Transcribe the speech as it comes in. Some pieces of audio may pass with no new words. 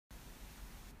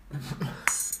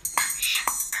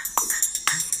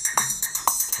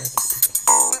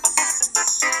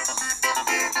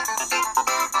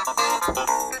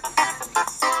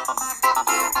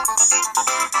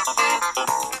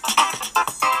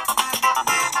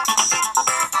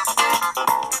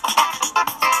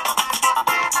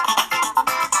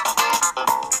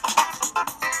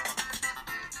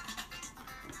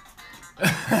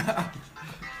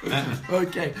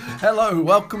Okay, hello,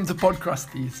 welcome to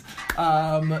Podcrusties.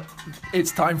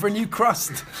 It's time for a new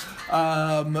crust.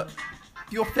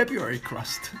 Your February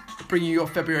crust. Bringing your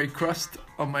February crust.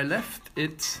 On my left,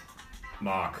 it's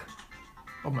Mark.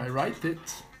 On my right,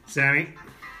 it's Sammy.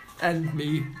 And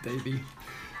me, Davey.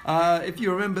 If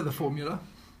you remember the formula,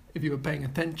 if you were paying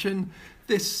attention,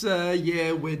 this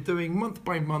year we're doing month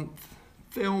by month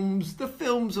films, the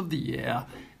films of the year.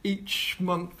 Each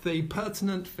month a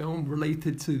pertinent film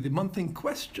related to the month in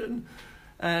question.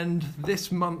 And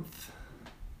this month,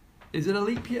 is it a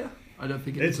leap year? I don't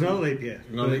think it's not a leap year.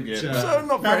 Not a leap year. So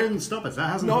not that very, didn't stop us. That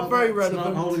hasn't not very relevant.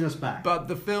 It's not holding us back. But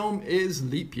the film is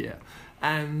leap year.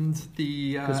 And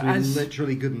the... Because we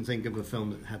literally couldn't think of a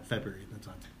film that had February at the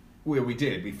time. Well, we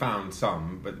did. We found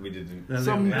some, but we didn't. It was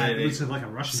like a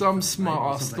Russian some film,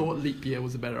 smart ass right, thought leap year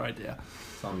was a better idea.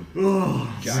 Some.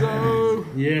 So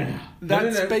yeah,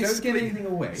 that's no, basically. Don't give anything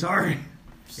away. Sorry.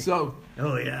 So.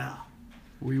 Oh yeah.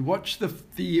 We watched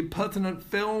the pertinent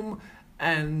film,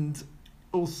 and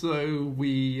also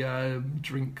we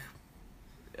drink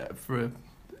for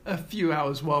a few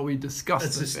hours while we discuss a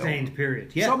the sustained film.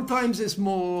 period. Yeah. Sometimes it's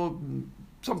more.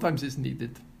 Sometimes it's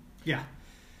needed. Yeah.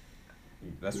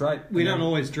 That's right. We don't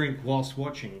always drink whilst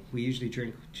watching. We usually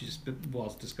drink just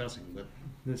whilst discussing. But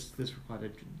this required a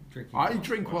drinking. I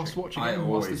drink whilst watching. I and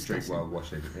always whilst drink discussing. while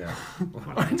watching. Yeah. What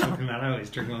am I talking about? I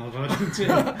always drink while watching too.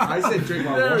 I said drink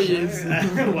while There he watching. is.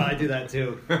 Well, I do that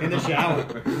too. In the shower.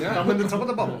 I'm in the top of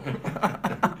the bubble.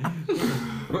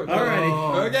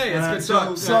 Alrighty. Okay, it's good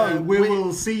So, stuff. we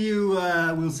will see you.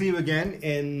 We'll see you again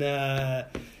in 2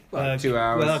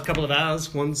 hours. Well, a couple of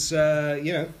hours. Once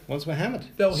once we're hammered.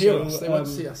 They'll hear us. They won't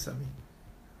see us, Sammy.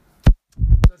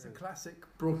 That's a classic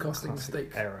broadcasting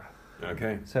mistake. Error.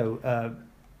 Okay. So.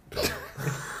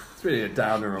 It's really a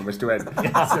downer on which to end.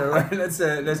 So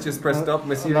let's just press stop and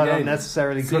we'll see you Not again.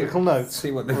 unnecessarily critical notes.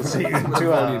 See what the, We'll see you in what 2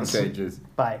 the volume hours. changes.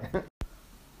 Bye.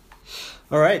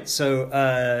 All right.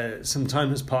 So some time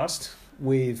has passed.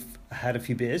 We've had a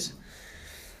few beers.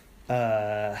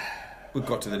 We've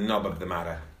got to the nub of the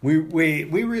matter. We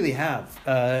really have,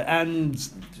 and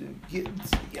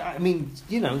I mean,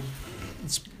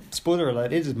 spoiler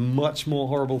alert: it is a much more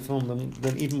horrible film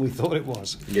than even we thought it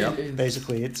was. Yeah.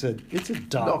 Basically, it's a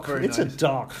dark nice. a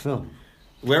dark film.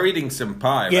 We're eating some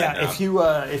pie right Yeah, now.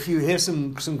 if you hear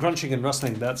some crunching and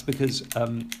rustling, that's because I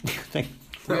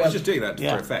was just doing that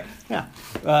for effect.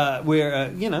 Yeah,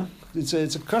 we're it's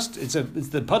a crust. It's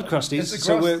the Podcrusties. It's a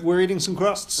So crust. we're eating some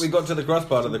crusts. We got to the crust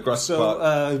part of the crust So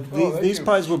part. these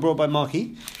pies were brought by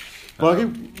Marky. Marky,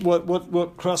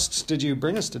 what crusts did you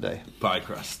bring us today? Pie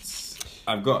crusts.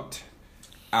 I've got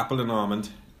apple and almond.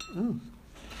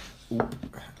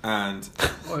 And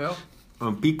Oh yeah.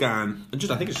 pecan. I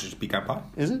think it's just pecan pie.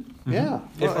 Is it? Yeah.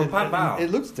 It's from Pat Bao.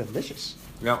 It looks delicious.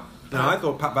 Yeah. No, I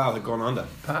thought Pat Bao had gone under.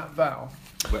 Pat Val.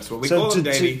 That's what we call him,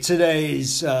 Davey.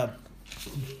 Today's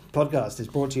podcast is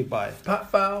brought to you by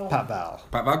Pat Val. Pat Bao.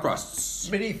 Pat Bao crusts.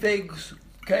 Mini figs.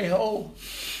 K-hole.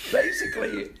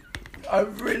 Basically,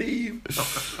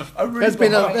 There's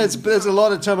a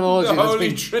lot of terminology The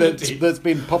Holy Trinity. that's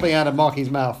been popping out of Marky's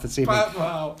mouth this evening. Pat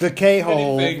Val. The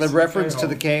K-hole, Mini the figs, reference K-hole.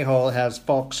 to the K-hole has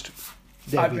foxed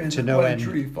I've Davey been to no end.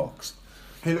 truly foxed.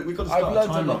 Hey, look, we've got to I've start a learned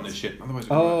a timer lot. on this shit. Otherwise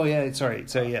Oh yeah, sorry.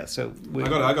 So yeah, so I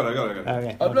got it.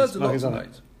 Okay, I've learned a lot Marky's on it.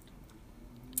 tonight.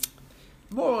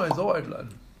 More than I thought I'd learn.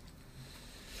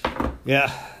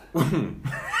 Yeah.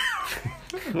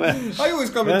 I always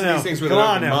come into these things with an Come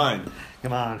on open now. mind.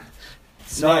 Come on.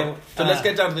 So, Right, so let's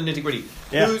get down to the nitty gritty.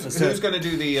 yeah, let's do Who's it. going to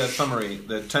do the summary,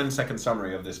 the 10-second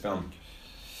summary of this film?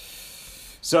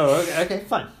 So okay,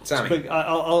 fine. Sammy. So,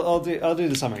 I'll do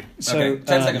the summary. So Okay,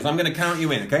 10 seconds. I'm going to count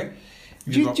you in. Okay.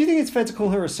 Do you think it's fair to call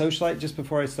her a socialite just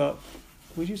before I start?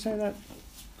 Would you say that?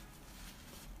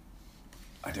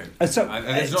 I don't. There's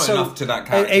not enough to that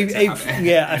character.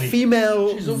 A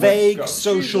female She's a vague woodchuck.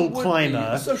 social She's a climber.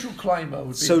 A social climber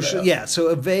would be Social, better. yeah. So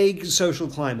a vague social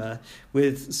climber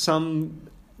with some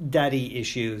daddy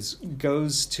issues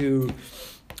goes to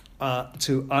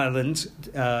Ireland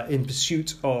in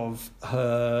pursuit of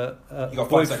her You got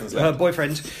 5 seconds left. her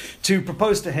boyfriend to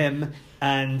propose to him,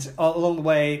 and along the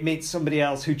way meets somebody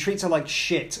else who treats her like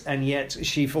shit, and yet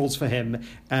she falls for him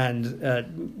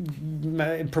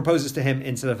and proposes to him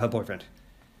instead of her boyfriend.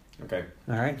 Okay.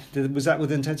 All right. Was that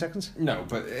within 10 seconds? No,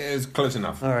 but it was close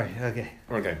enough. All right. Okay.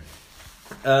 Okay.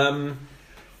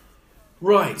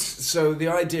 Right, so the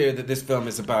idea that this film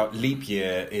is about leap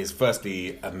year is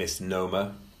firstly a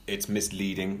misnomer. It's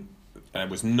misleading. There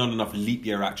was not enough leap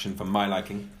year action for my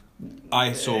liking.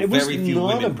 I saw It was very few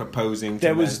not women a- proposing to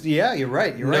There men. was, yeah, you're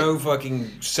right. You're No right. fucking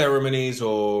ceremonies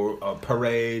or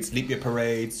parades, leap year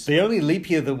parades. The only leap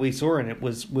year that we saw in it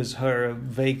was her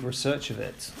vague research of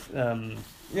it.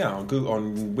 Yeah, on Google,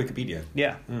 on Wikipedia.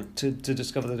 Yeah, Mm. to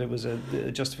discover that it was a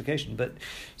justification. But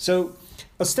so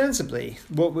ostensibly,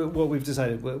 what we've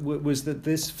decided was that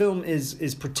this film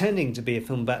is pretending to be a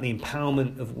film about the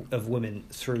empowerment of women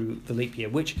through the leap year,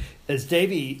 which, as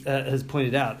Davey has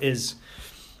pointed out, is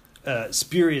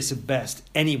spurious at best.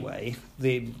 Anyway,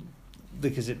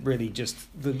 because it really just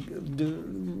the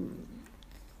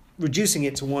reducing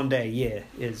it to 1 day a year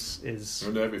is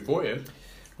Every 4 years.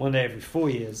 1 day every 4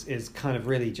 years is kind of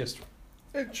really just.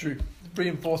 It's true.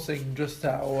 Reinforcing just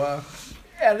how,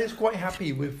 and it's quite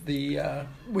happy with the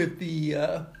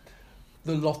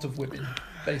lot of women,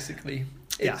 basically.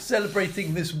 It's Yeah.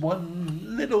 celebrating this one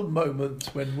little moment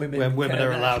when women When can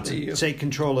are allowed actually- to take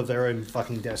control of their own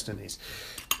fucking destinies.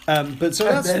 But so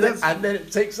and, that's then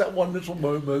it takes that one little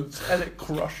moment and it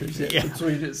crushes it Yeah.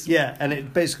 between its. yeah, and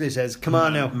it basically says, "Come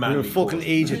on now, Manly you're a fucking force.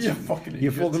 idiot. You're fucking You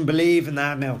idiot. fucking believe in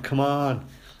that now. Come on,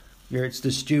 it's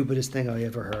the stupidest thing I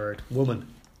ever heard. Woman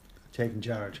taking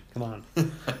charge. Come on."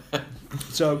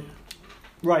 So,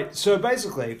 right. So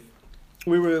basically,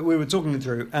 we were talking it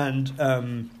through, and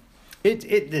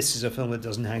this is a film that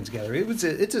doesn't hang together. It's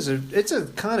a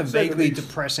kind of Say the vaguely least.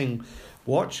 depressing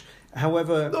watch.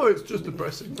 However, No, it's just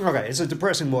depressing. okay, it's a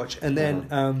depressing watch, and then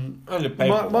On the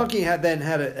paper. Marky had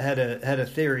a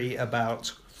theory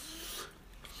about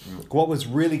what was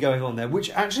really going on there, which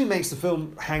actually makes the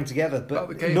film hang together, About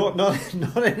the but cable. not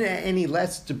in any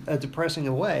less depressing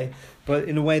a way, but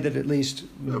in a way that at least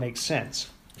makes sense.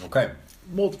 Okay.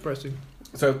 More depressing.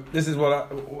 So this is what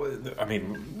I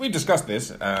mean. We discussed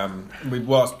this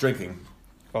whilst drinking,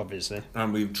 Obviously,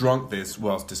 and we've drunk this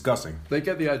whilst discussing. They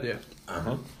get the idea.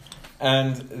 Uh-huh.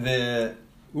 And the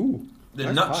ooh,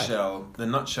 nice nutshell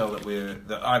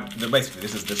basically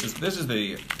this is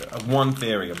the one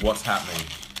theory of what's happening.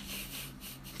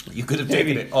 You could have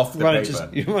taken it off the paper.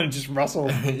 You want to just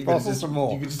rustle, You could rustle just- some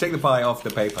more. You could just take the pie off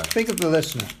the paper. Think of the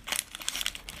listener.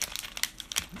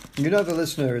 You know the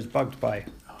listener is bugged by.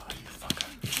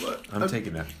 What? I'm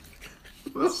taking that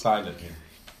silently,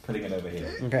 putting it over here.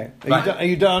 Okay, Right. are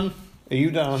you done? Are you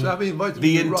done? Should I be invited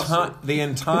The to Russell?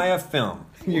 entire film.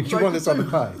 You want this on the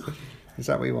pie? Is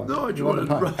that what you want? No, I you just want the wanted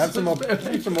pie? Russell. Have some more.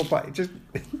 Have some more pie. Just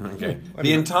Okay.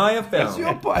 The entire That's your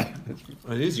film. pie.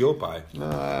 It is your pie.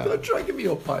 Don't try and give me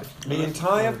your pie. The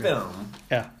entire film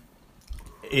yeah.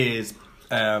 is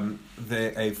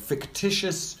a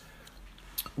fictitious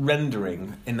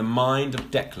rendering in the mind of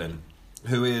Declan,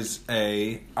 who is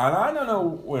and I don't know,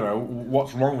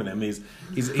 what's wrong with him. He's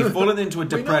fallen into a We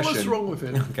know depression. what's wrong with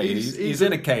him. Okay, he's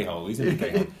in a K-hole. He's in a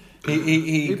K-hole.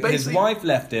 His basically- wife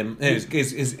left him.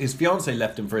 His fiance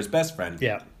left him for his best friend.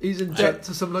 Yeah. He's in debt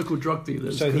to some local drug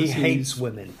dealers. So he 'cause hates he's-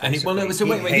 women. And he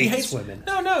hates women.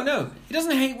 No. He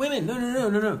doesn't hate women.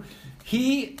 No.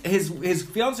 His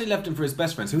fiance left him for his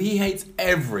best friend, so he hates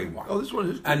everyone. Oh, this one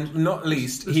is. And not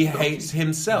least, This he nutty- hates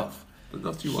himself. The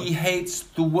nutty one. He hates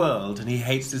the world and he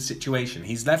hates the situation.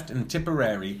 He's left in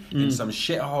Tipperary in some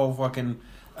shithole fucking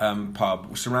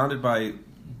pub, surrounded by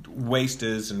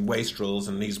wasters and wastrels,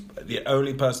 and he's the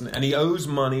only person. And he owes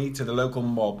money to the local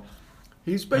mob.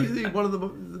 He's basically one of the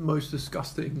most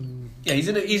disgusting Yeah, he's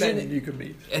men you can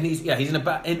meet. and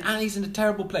he's in a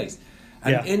terrible place.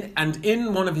 And Yeah.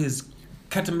 in one of his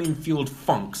ketamine fueled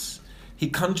funks, he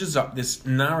conjures up this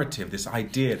narrative, this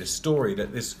idea, this story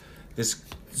that this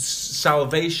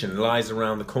salvation lies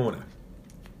around the corner,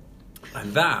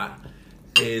 and that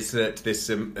is that this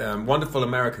wonderful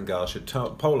American girl should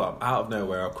pole up out of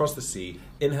nowhere across the sea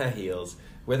in her heels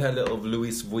with her little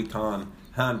Louis Vuitton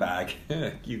handbag.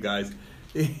 You guys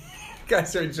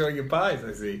are enjoying your pies,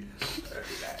 I see.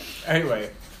 Anyway,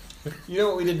 you know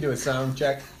what? We didn't do a sound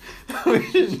check. We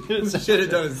should have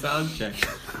done a sound check.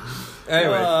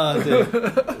 Anyway,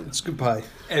 Dude. It's good pie.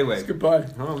 anyway. Goodbye.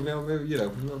 Oh, no, maybe,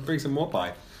 we'll bring some more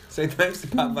pie. Say thanks to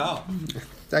Pat Val.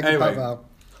 Thank Anyway. you, Val.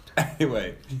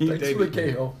 Anyway, Thanks for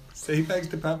the KO. Say thanks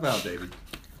to Pat Val, David.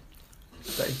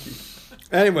 Thank you.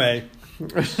 Anyway,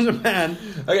 there's a man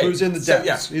Okay, who's in the so,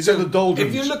 depths. yeah, He's so in the doldrums.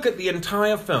 If you look at the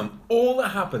entire film, all that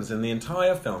happens in the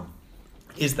entire film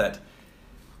is that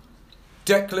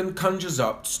Declan conjures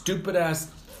up stupid-ass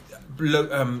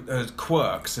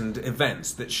quirks and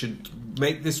events that should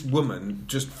make this woman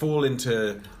just fall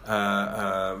into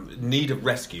need of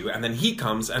rescue, and then he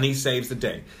comes and he saves the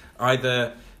day.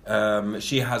 Either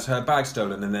she has her bag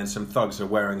stolen, and then some thugs are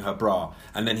wearing her bra,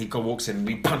 and then he walks in and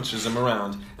he punches them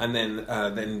around, and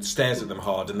then stares at them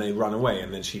hard, and they run away,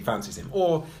 and then she fancies him.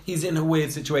 Or he's in a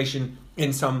weird situation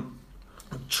in some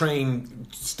train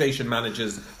station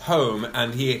manager's home,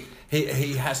 and he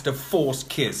has to force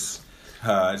kiss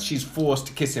her. She's forced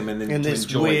to kiss him, and then in to this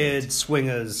enjoy weird it.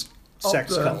 swingers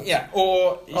sex After- cult. Yeah,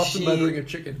 or After murdering a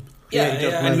chicken.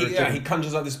 he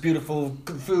conjures up this beautiful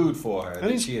food for her. And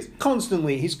that he's she is.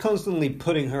 constantly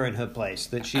putting her in her place.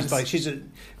 That she's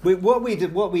And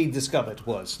what we discovered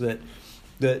was that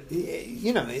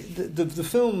you know the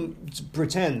film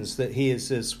pretends that he is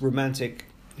this romantic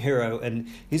hero, and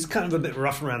he's kind of a bit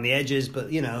rough around the edges,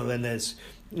 but you know, and there's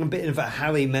a bit of a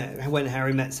when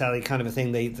Harry met Sally kind of a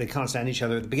thing. They can't stand each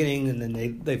other at the beginning, and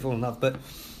then they fall in love. But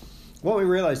what we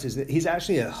realized is that he's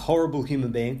actually a horrible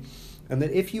human being, and that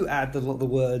if you add the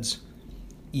words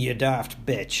 "you daft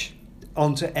bitch"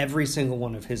 onto every single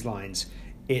one of his lines,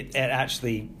 it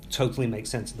actually totally makes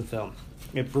sense of the film.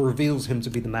 It reveals him to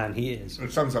be the man he is.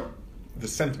 It sums up the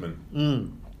sentiment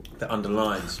that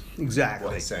underlines Exactly.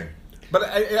 what he's saying. But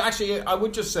actually, I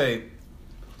would just say,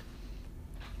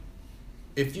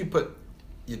 if you put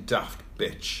 "you daft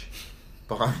bitch"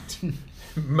 behind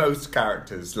most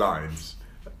characters' lines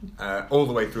all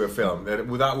the way through a film, that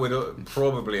would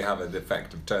probably have an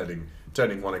effect of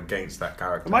turning one against that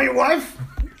character. Am I your wife?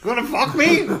 You wanna fuck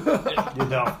me? You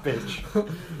daft bitch.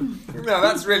 No,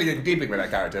 that's really in keeping with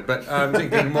that character, but I'm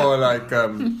thinking more like...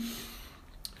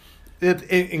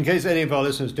 In case any of our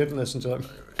listeners didn't listen to it,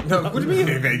 no, what do you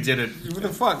mean they didn't? What the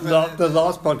fuck? the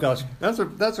last podcast. That's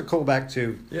a callback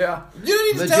to Yeah. You don't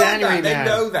need to The tell January them that. man.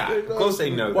 They know that. Of course they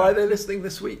know Why are that. they listening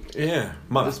this week? Yeah.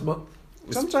 This month?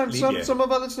 sometimes some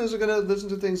of our listeners are going to listen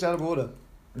to things out of order.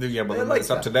 Yeah, well, They like it's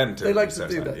up that. to them to They like to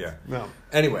research do that. Yeah. No.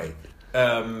 Anyway,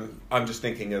 I'm just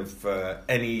thinking of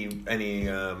any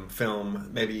film,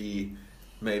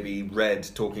 maybe Red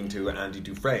talking to Andy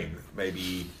Dufresne.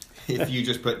 Maybe if you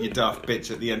just put "your daft bitch"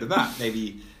 at the end of that,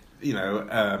 maybe, you know.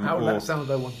 How would that sound,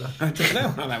 I wonder? I don't know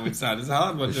how that would sound. It's a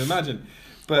hard one to imagine.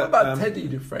 But What about Teddy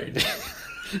Dufresne?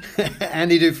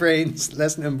 Andy Dufresne's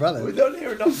less known brother. We don't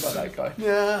hear enough about that guy.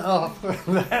 Yeah,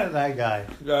 that guy.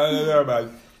 No,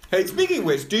 man. Hey, speaking of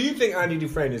which, do you think Andy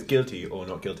Dufresne is guilty or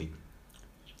not guilty?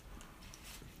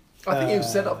 I think he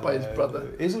was set up by his brother.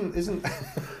 Isn't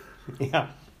yeah.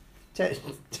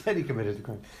 Teddy committed the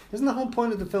crime. Isn't the whole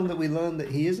point of the film that we learn that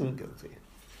he isn't guilty?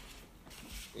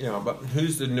 Yeah, but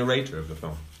who's the narrator of the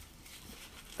film?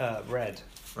 Red.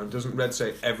 And doesn't Red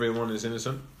say everyone is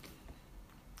innocent?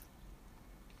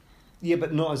 Yeah,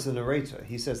 but not as the narrator.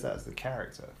 He says that as the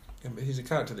character. Yeah, but he's a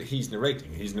character that he's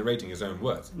narrating. He's narrating his own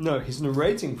words. No, he's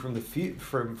narrating from the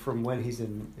from when he's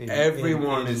in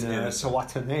Everyone is innocent.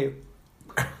 Sawataneo.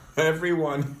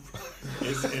 Everyone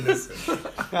is innocent.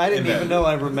 I didn't In even there. know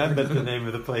I remembered the name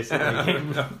of the place that they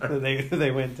came, that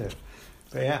they went to.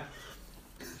 But yeah.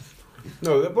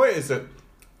 No, the point is that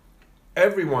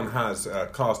everyone has a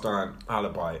cast iron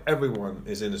alibi. Everyone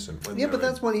is innocent. When Yeah, they're but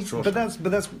that's in what he.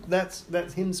 Shawshank.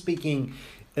 That's him speaking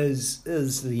as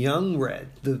the young Red,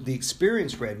 the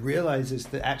experienced Red realizes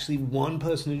that actually one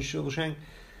person in Shawshank,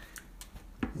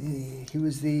 he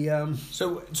was the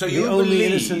So the you only believe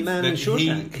innocent man in that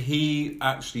Shawshank. he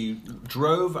actually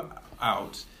drove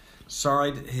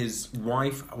outside his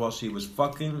wife while she was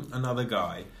fucking another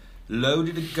guy,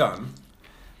 loaded a gun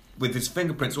with his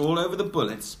fingerprints all over the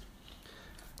bullets,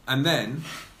 and then,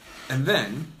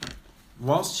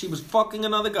 whilst she was fucking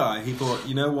another guy, he thought,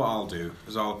 you know what I'll do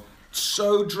is I'll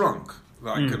so drunk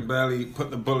that I can barely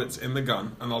put the bullets in the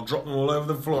gun, and I'll drop them all over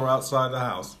the floor outside the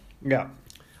house. Yeah.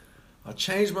 I'll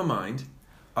change my mind.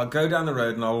 I'll go down the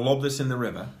road and I'll lob this in the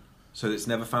river so that it's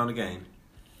never found again.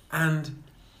 And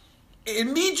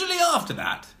immediately after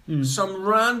that, some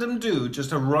random dude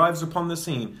just arrives upon the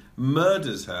scene,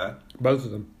 murders her, Both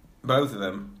of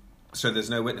them. so there's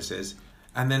no witnesses,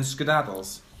 and then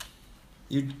skedaddles.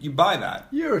 You buy that?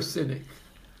 You're a cynic.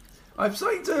 I'm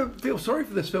starting to feel sorry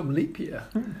for this film Leap Year.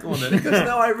 Go on then. Because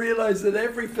now I realise that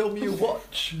every film you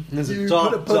watch, There's a you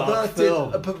dark, put dark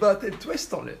film. a perverted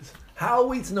twist on it. How are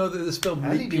we to know that this film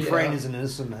Andy Leap Year Dufresne is an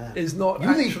innocent man. is not You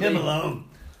actually leave him alone.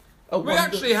 a We wonder-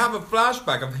 actually have a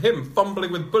flashback of him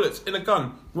fumbling with bullets in a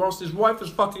gun whilst his wife was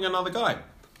fucking another guy.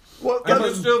 Well, And you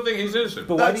that's- still think he's innocent.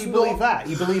 But why do That's you believe not- that?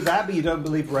 You believe that, but you don't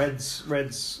believe Red's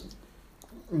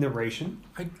narration.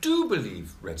 I do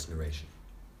believe Red's narration.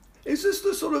 Is this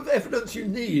the sort of evidence you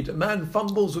need? A man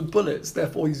fumbles with bullets,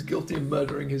 therefore he's guilty of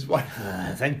murdering his wife.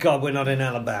 Thank God we're not in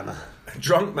Alabama. A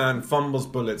drunk man fumbles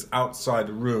bullets outside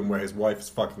a room where his wife is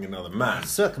fucking another man.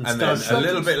 And then a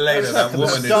little bit later, that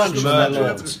woman is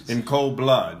murdered in cold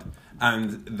blood,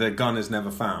 and the gun is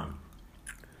never found.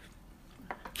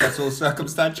 That's all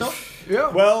circumstantial? Yeah.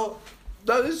 Well,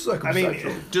 that is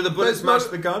circumstantial. I mean, do the bullets match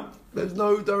the gun? There's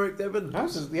no direct evidence.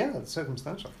 That's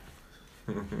circumstantial.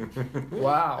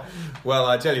 Wow. Well,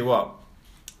 I tell you what.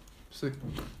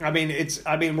 I mean,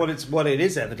 what it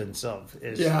is evidence of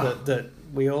is that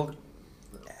we all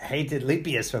hated Leap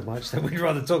Year so much that we'd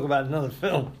rather talk about another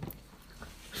film,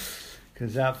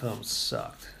 because that film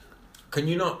sucked. Can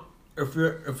you not,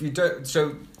 if you don't,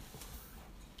 so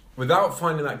without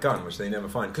finding that gun, which they never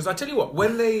find, because I tell you what,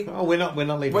 when they we're not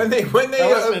leaving. When they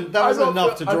that was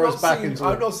enough to draw us back into.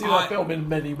 I've not seen that film in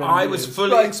many years. I was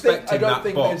fully expecting that box.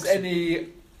 I don't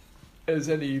think there's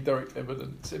any direct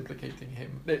evidence implicating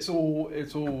him. It's all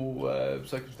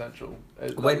circumstantial.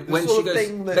 When she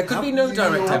goes, there could be no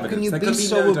direct evidence. How can you be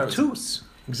so obtuse?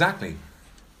 Exactly.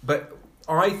 But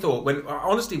I thought,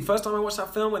 honestly, first time I watched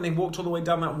that film, when they walked all the way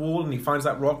down that wall and he finds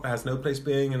that rock that has no place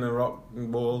being in the rock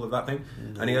wall of that thing,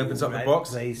 and he opens up the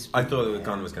box, I thought the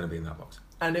gun was going to be in that box.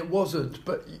 And it wasn't,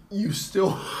 but you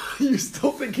still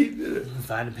think he did it.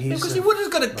 Because he would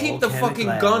have got to keep the fucking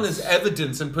gun as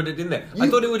evidence and put it in there. I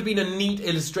thought it would have been a neat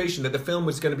illustration that the film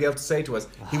was going to be able to say to us,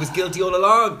 he was guilty all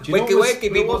along. Wakey,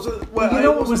 people. You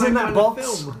know what was in that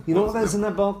box? You know what was in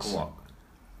that box? What?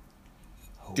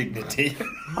 Dignity.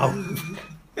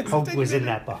 Hope was in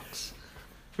that box.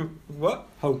 What?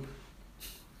 Hope.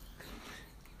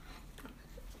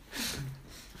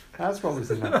 That's what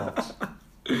was in that box.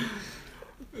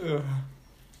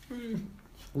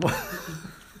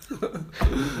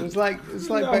 It's like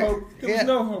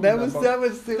no hope. There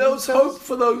was hope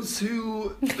for those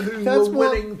who were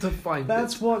willing to find it.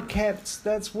 That's what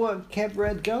kept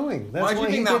Red going. That's why do you why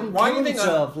think he that? didn't Why do kill you think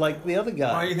himself like the other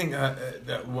guy. Why do you think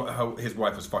how his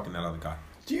wife was fucking that other guy?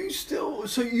 Do you still?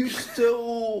 So you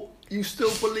still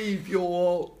believe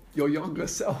your younger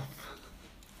self?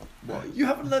 What? You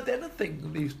haven't learned anything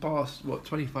in these past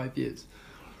 25 years.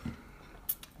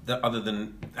 Other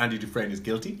than Andy Dufresne is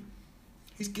guilty?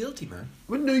 He's guilty, man.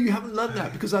 Well, no, you haven't learned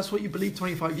that because that's what you believed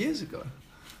 25 years ago.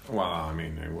 Well, I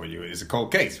mean, it's a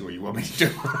cold case. What you want me to do?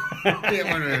 You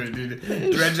want me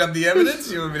to dredge up the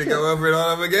evidence? You want me to go over it all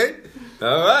over again?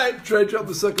 All right. Dredge up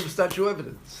the circumstantial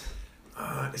evidence.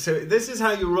 So this is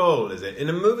how you roll, is it? In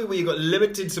a movie where you've got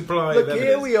limited supply of evidence.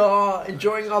 Here we are,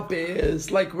 enjoying our beers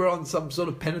like we're on some sort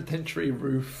of penitentiary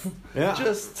roof. Yeah.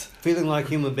 Just feeling like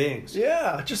human beings.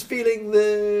 Yeah, just feeling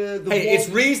the hey, it's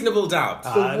reasonable doubt.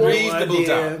 Reasonable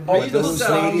doubt. Those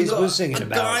ladies were singing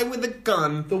about. A guy with a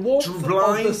gun, the warmth of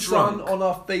the sun drunk. on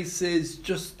our faces,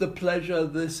 just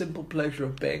the simple pleasure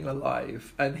of being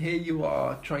alive. And here you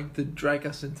are, trying to drag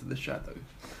us into the shadows.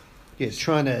 Yes,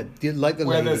 trying to like the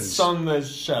where ladies. There's sun,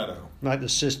 there's shadow. Like the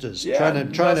sisters, yeah, trying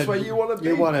that's to. Where you want to be.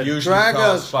 You want to usually drag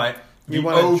us. By You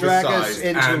want to drag us oversized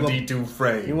into Andy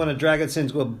Dufresne. You want to drag us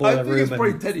into a I boiler think room it's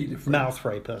probably and Teddy Dufresne. mouth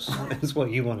rape us. That's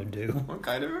what you want to do. What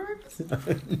kind of rapist?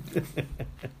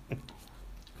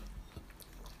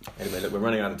 Anyway, look, we're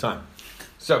running out of time.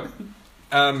 So,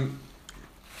 in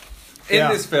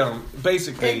this film,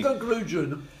 basically, In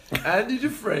conclusion, Andy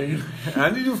Dufresne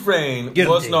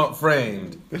was not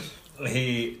framed.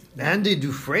 Andy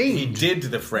Dufresne. He did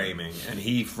the framing, and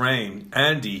he framed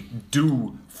Andy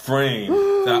Dufresne,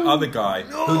 that other guy.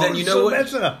 Who then, you know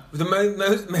what? You know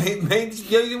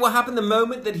what happened the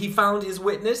moment that he found his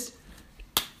witness?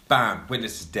 Bam!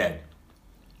 Witness is dead.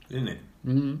 Isn't it?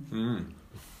 Mm-hmm.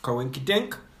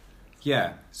 Coinkydink?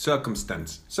 Yeah.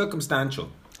 Circumstantial.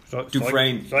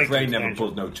 Dufresne never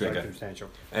pulled no trigger.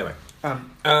 Anyway.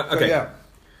 Okay. Yeah.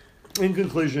 In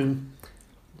conclusion,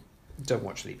 don't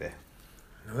watch Leap Year.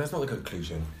 No, that's not the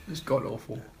conclusion. It's god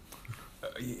awful.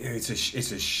 It's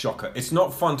a shocker. It's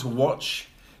not fun to watch.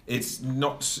 It's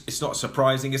not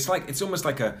surprising. It's almost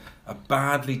like a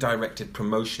badly directed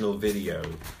promotional video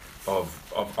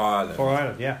of Ireland. For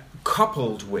Ireland, yeah.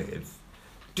 Coupled with,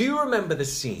 do you remember the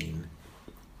scene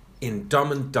in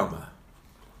Dumb and Dumber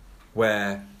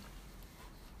where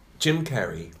Jim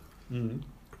Carrey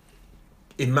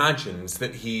imagines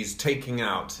that he's taking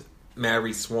out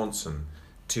Mary Swanson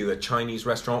to a Chinese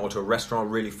restaurant or to a restaurant,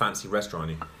 really fancy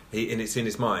restaurant, and it's in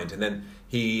his mind, and then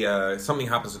he something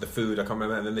happens with the food, I can't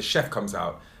remember, and then the chef comes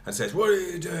out and says, "What are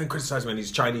you doing?" Criticise him, and he's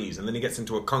Chinese, and then he gets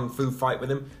into a kung fu fight with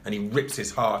him, and he rips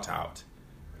his heart out.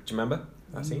 Do you remember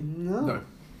that scene? No.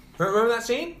 Remember that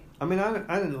scene? I mean, I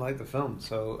didn't like the film,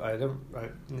 so I don't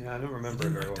remember it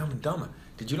very well. Dumb and Dumber.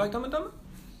 Did you like Dumb and Dumber?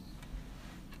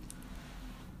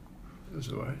 It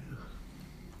was alright.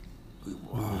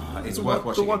 It's The worth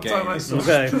watching one again. time I It's saw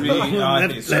Okay. really- I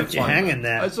think it's so Left you fun. hanging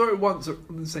there. I saw it once at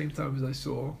the same time as I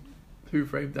saw Who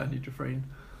Framed Danny Dufresne.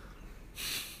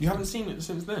 You haven't seen it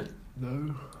since then?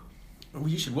 No. Well,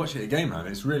 you should watch it again, man.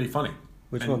 It's really funny.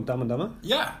 Which And- one? Dumb and Dumber?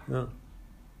 Yeah, No.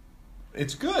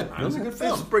 it's good, man. It's a good This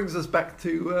film. brings us back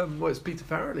to it's Peter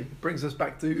Farrelly. It brings us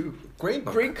back to Green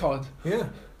Book. Green Card. Yeah,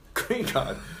 Green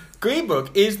Card. Green Book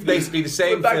is basically the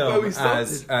same Back where film we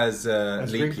started. as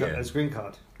Leap Year. As Green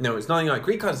Card. No, it's 99.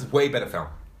 Green Card is a way better film.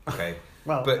 Okay.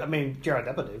 Well, But- I mean, Gerard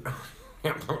Depardieu.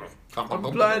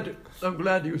 I'm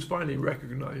glad he was finally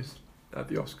recognised at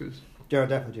the Oscars Gerard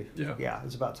Depardieu. Yeah. Yeah,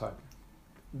 it's about time.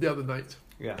 the other night.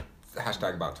 Yeah.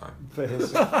 Hashtag about time. For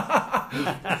his.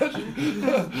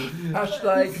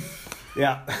 Hashtag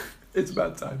Yeah. it's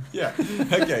about time. Yeah.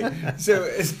 Okay. So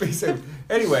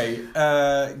anyway,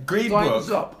 Green Time's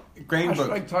Book. up. Green Book.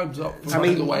 Hashtag time's up. I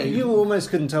mean, the way. you almost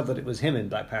couldn't tell that it was him in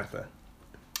Black Panther.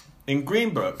 In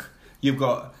Green Book, you've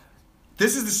got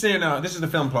this is the scenario. This is the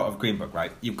film plot of Green Book,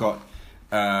 right? You've got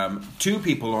two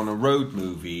people on a road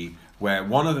movie where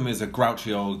one of them is a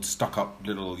grouchy old stuck-up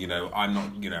little,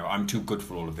 I'm too good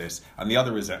for all of this, and the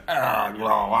other is and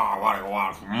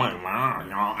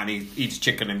he eats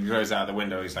chicken and goes out the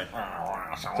window. He's like,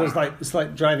 So it's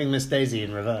like driving Miss Daisy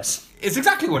in reverse. it's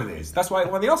exactly what it is. That's why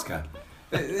it won the Oscar.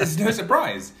 It's no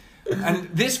surprise. And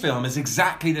this film is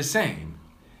exactly the same.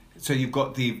 So you've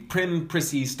got the prim,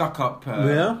 prissy, stuck-up,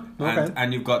 Yeah, okay.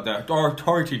 and you've got the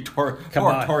authority.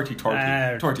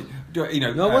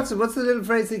 No, what's the little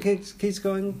phrase that keeps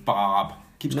going? Bob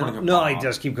keeps calling him No, Bob. he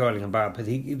does keep calling him Bob, but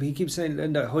he keeps saying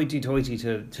hoity-toity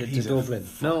to He's a Dublin.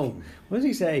 No, what does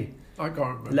he say? I can't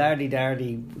remember.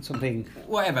 Lardy-dardy, something.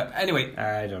 Whatever. Anyway,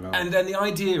 I don't know. and then the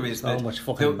idea is So that much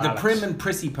fucking the balance. prim and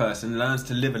prissy person learns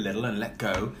to live a little and let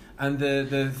go, and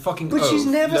the fucking But she's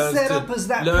oaf never learns set to- up as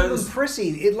that learns- prim and prissy.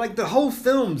 It like the whole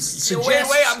film suggests.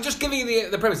 Wait! I'm just giving you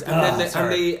the premise, and then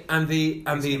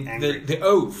the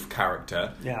oaf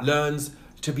character Yeah. learns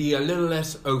to be a little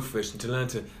less oafish and to learn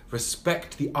to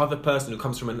respect the other person who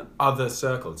comes from an other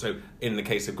circle. So, in the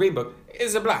case of Green Book,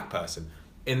 is a black person.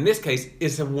 In this case,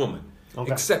 is a woman.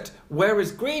 Okay. Except,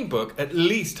 whereas Green Book at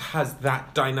least has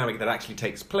that dynamic that actually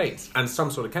takes place and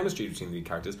some sort of chemistry between the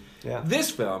characters, Yeah. this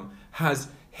film has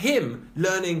him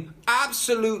learning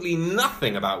absolutely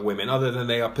nothing about women other than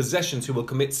they are possessions who will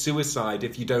commit suicide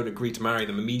if you don't agree to marry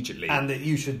them immediately. And that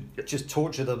you should just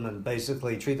torture them and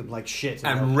basically treat them like shit.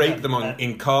 And rape them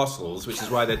in castles, which is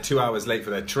why they're 2 hours late for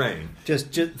their train.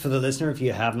 Just for the listener, if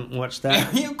you haven't watched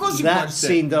that, Yeah, of course you've that watched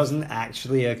scene it. doesn't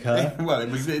actually occur. Well, it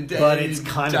was, But it's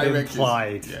kind of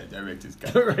implied. Yeah, director's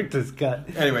cut. Director's cut.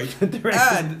 Anyway, Director's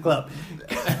and club.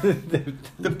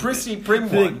 the prissy prim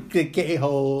one The gay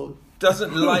hole.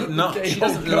 doesn't lighten up. She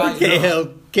doesn't lighten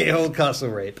up. Gay hole castle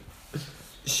rape.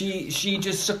 She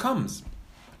just succumbs.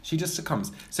 She just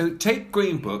succumbs. So take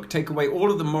Green Book, take away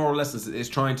all of the moral lessons that it's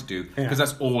trying to do, because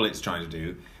that's all it's trying to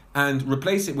do, and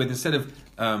replace it with, instead of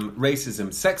racism,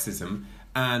 sexism,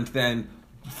 and then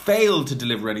fail to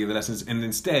deliver any of the lessons, and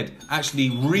instead actually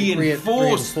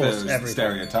reinforce those everything.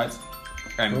 stereotypes.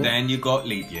 And then you got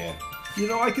Leap Year. You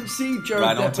know, I can see Gerard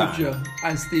Right on Depardieu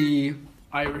as the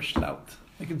Irish lout.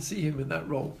 I can see him in that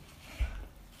role.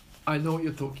 I know what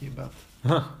you're talking about.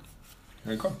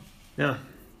 There you go. Yeah.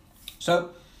 So,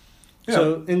 yeah.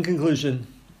 So, in conclusion,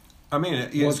 I mean,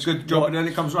 it's What's- a good job, what- and then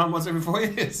it comes around once every 4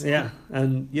 years. yeah,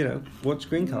 and watch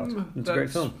Green Card. It's a great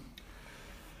that's- film.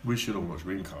 We should all watch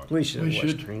Green Card. We should We watch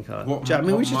should. Green Card. What- I mean,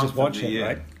 we what should month just of watch the it, year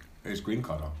right? Is Green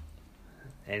Card on?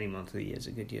 Any month of the year is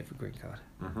a good year for Green Card.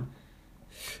 Mhm.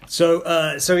 So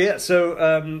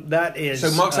that is.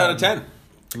 So marks out of 10.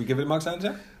 Can we give it a marks out of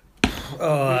 10?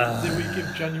 Did we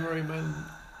give January Man?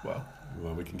 Well,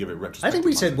 We can give it retrospective. I think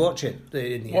we marks. said watch it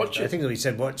in the Watch end. it. I think we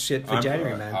said watch it for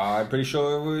January, man. I'm pretty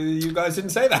sure you guys didn't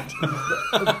say that.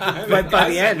 But by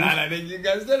the end, I think you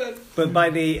guys did it.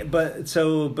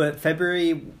 but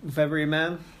February,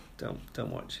 man, don't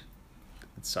watch.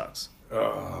 It sucks.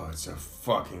 Oh, it's a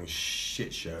fucking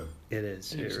shit show. It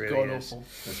is. it's It god really is. awful.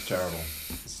 It's terrible.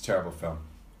 It's a terrible film.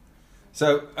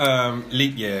 So,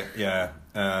 Leap Year, yeah.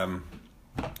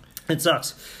 It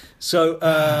sucks. So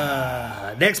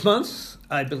next month,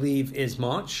 I believe, is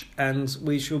March, and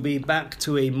we shall be back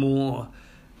to a more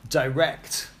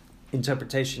direct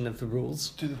interpretation of the rules.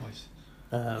 Do the voice.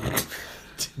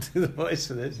 To the voice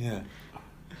of this. Yeah.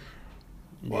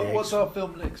 What's our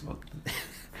film next month?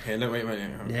 Yeah, no, wait.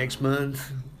 Next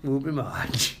month will be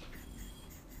March.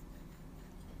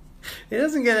 It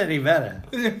doesn't get any better.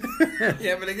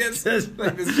 Yeah, but it gets,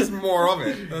 like, there's just more of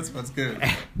it. That's what's good.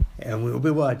 And we'll be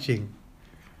watching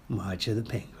March of the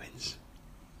Penguins.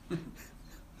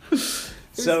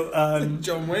 So,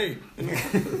 John Wayne. I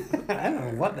don't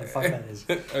know what the fuck that is.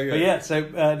 Okay. But yeah, so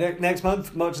next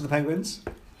month, March of the Penguins.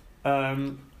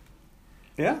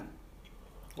 Yeah.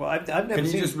 Well, I've never Can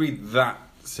you seen... just read that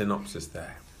synopsis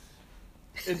there?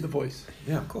 In the voice.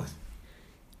 Yeah, of course.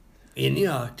 In the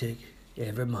Arctic,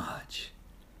 every March,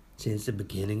 since the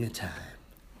beginning of time,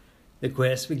 the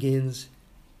quest begins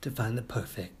to find the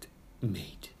perfect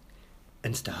mate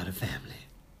and start a family.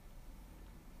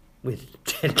 With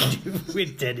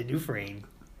Teddy Dufresne.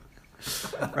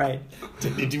 Right.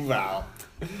 Teddy Duval.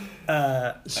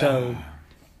 So,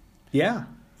 yeah.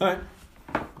 All right.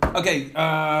 Okay.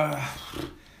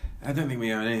 I don't think we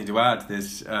have anything to add to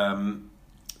this.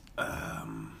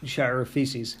 Shower of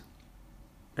feces.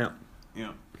 Yeah.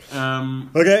 Yeah.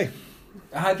 Okay.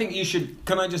 I think you should.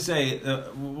 Can I just say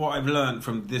what I've learned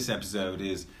from this episode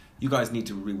is you guys need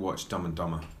to rewatch Dumb and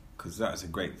Dumber because that is a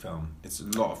great film. It's a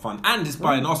lot of fun and it's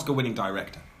by an Oscar-winning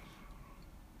director.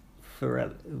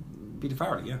 Peter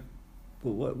Farrelly, yeah.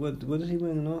 Well, what did he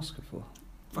win an Oscar for?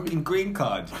 Fucking Green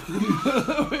Card.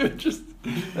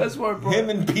 That's why I brought Him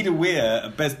and Peter Weir are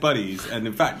best buddies, and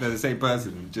in fact they're the same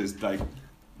person, just like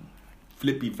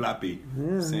flippy flappy,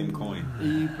 same coin.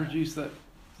 He produced that.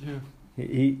 Yeah.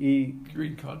 He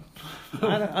Green Card.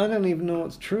 I don't even know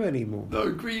what's true anymore. No,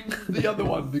 green. The other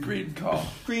one, the green car.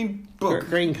 Green Book.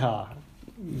 Green car.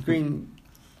 Green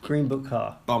book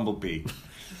car. Bumblebee.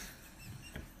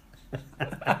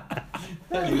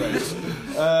 Anyway.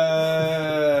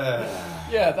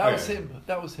 Yeah, that was him.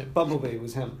 That was him. Bumblebee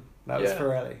was him. That was Yeah.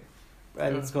 Farrelly.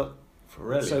 And it's got...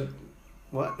 Farrelly. So,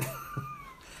 what?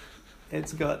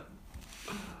 It's got...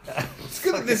 It's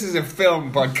good that this is a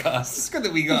film podcast. It's good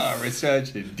that we got our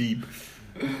research in deep.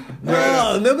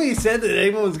 No, nobody said that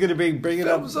anyone was going to bring it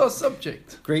That up. was our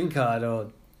subject. Green card or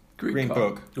Green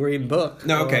Card. Book. green book.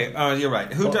 No, or- okay. You're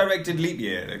right. Who directed Leap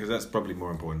Year? Because that's probably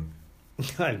more important.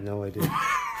 I have no idea.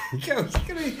 You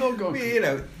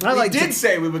know, I like we did to-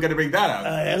 say we were going to bring that out.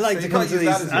 I like So to you come can't to use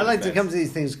that these. as I your like to defense. come to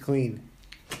these things clean.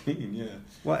 Yeah.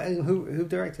 What? Who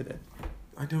directed it?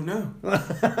 I don't know.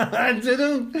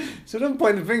 so don't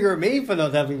point the finger at me for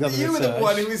not having done the You were research. the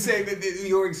one who was saying that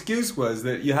your excuse was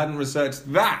that you hadn't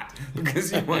researched that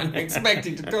because you weren't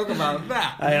expecting to talk about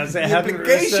that. I The haven't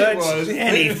implication researched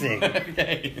anything.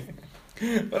 Okay.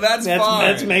 Well, that's Let's, fine.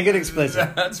 let's make it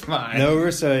explicit. That's fine. No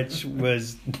research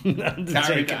was Carried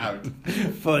undertaken out.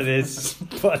 for this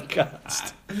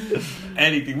podcast.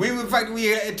 Anything.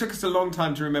 It took us a long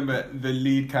time to remember the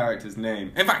lead character's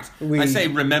name. In fact, I say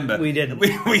remember. We didn't. We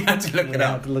had to look We it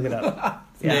have up. to look it up.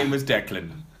 His name was Declan.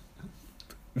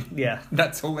 Yeah.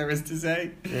 That's all there is to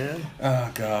say. Yeah.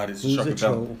 Oh God, it's Who's a a shocking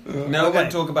troll? film. No Okay. one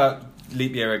talk about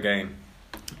Leap Year again.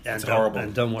 It's horrible.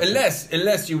 And don't watch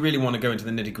Unless you really want to go into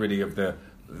the nitty gritty of the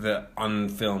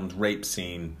unfilmed rape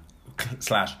scene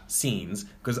 / scenes,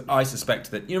 because I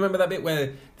suspect that you remember that bit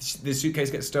where the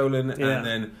suitcase gets stolen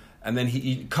and then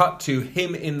he cut to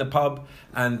him in the pub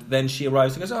and then she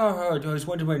arrives and goes, oh, I was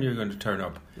wondering when you were going to turn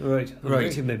up. Right. I'm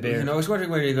drinking my beer. You know, I was wondering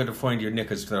when you're going to find your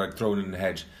knickers that are thrown in the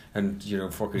hedge and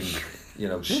fucking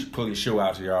pull your shoe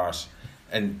out of your arse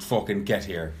and fucking get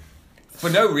here for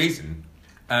no reason.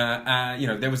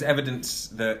 There was evidence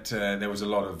that there was a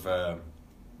lot of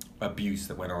abuse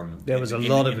that went on. There was a in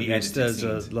lot the of abuse. edited There's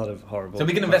scenes. a lot of horrible. So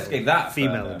we can investigate that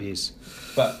female further. abuse.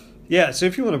 But Yeah, so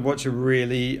if you want to watch a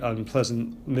really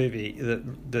unpleasant movie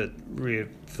that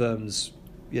reaffirms,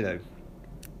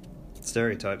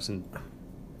 stereotypes and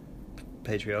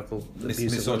patriarchal abuse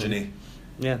of misogyny women,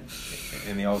 yeah,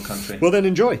 in the old country. well then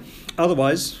enjoy.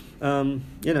 Otherwise,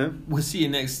 We'll see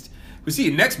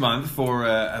you next month for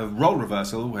a role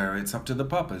reversal where it's up to the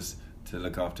papas to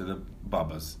look after the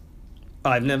bubbas.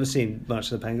 I've never seen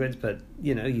much of the Penguins, but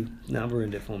you've now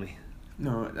ruined it for me.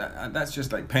 No, that's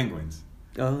just like penguins.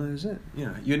 Oh, is it?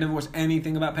 Yeah, you never watched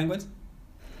anything about penguins?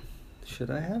 Should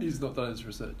I have? He's not done his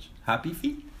research. Happy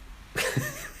feet?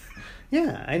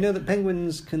 Yeah, I know that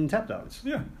penguins can tap dance.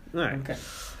 Yeah. All right. Okay.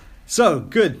 So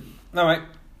good. All right.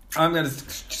 I'm going to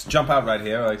just jump out right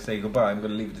here. I say goodbye. I'm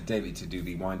going to leave it to David to do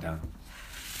the wind down.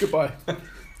 Goodbye.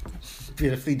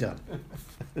 Beautifully done.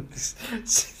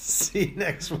 See you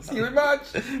next one. See you very much.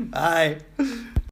 Bye.